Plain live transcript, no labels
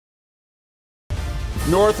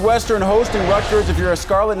Northwestern hosting Rutgers. If you're a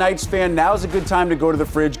Scarlet Knights fan, now's a good time to go to the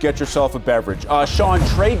fridge, get yourself a beverage. Sean,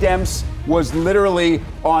 Tre Demps was literally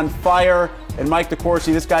on fire. And Mike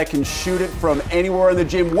DeCourcy, this guy can shoot it from anywhere in the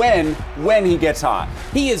gym when he gets hot.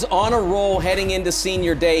 He is on a roll heading into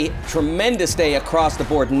senior day. Tremendous day across the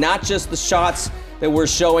board. Not just the shots that we're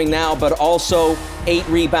showing now, but also 8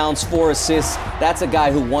 rebounds, 4 assists. That's a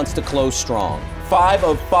guy who wants to close strong. 5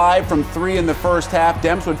 of 5 from 3 in the first half.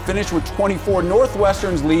 Demps would finish with 24.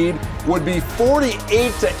 Northwestern's lead would be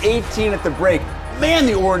 48-18 at the break. Man,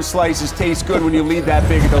 the orange slices taste good when you lead that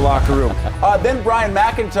big in the locker room. Then Brian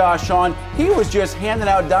McIntosh, Sean, he was just handing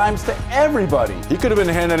out dimes to everybody. He could have been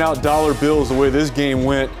handing out dollar bills the way this game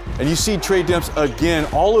went. And you see Tre Demps again,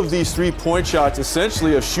 all of these three-point shots,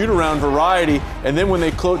 essentially a shoot-around variety. And then when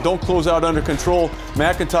they don't close out under control,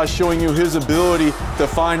 McIntosh showing you his ability to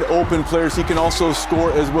find open players. He can also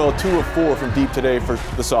score as well. 2 of 4 from deep today for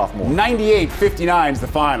the sophomore. 98-59 is the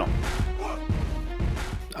final.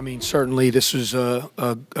 I mean, certainly this was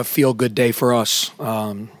a feel-good day for us,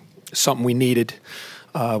 something we needed.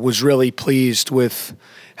 Was really pleased with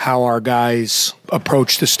how our guys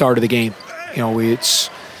approached the start of the game. You know,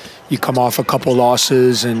 you come off a couple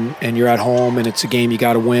losses and you're at home and it's a game you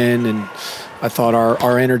got to win. And I thought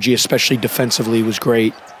our energy, especially defensively, was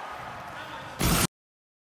great.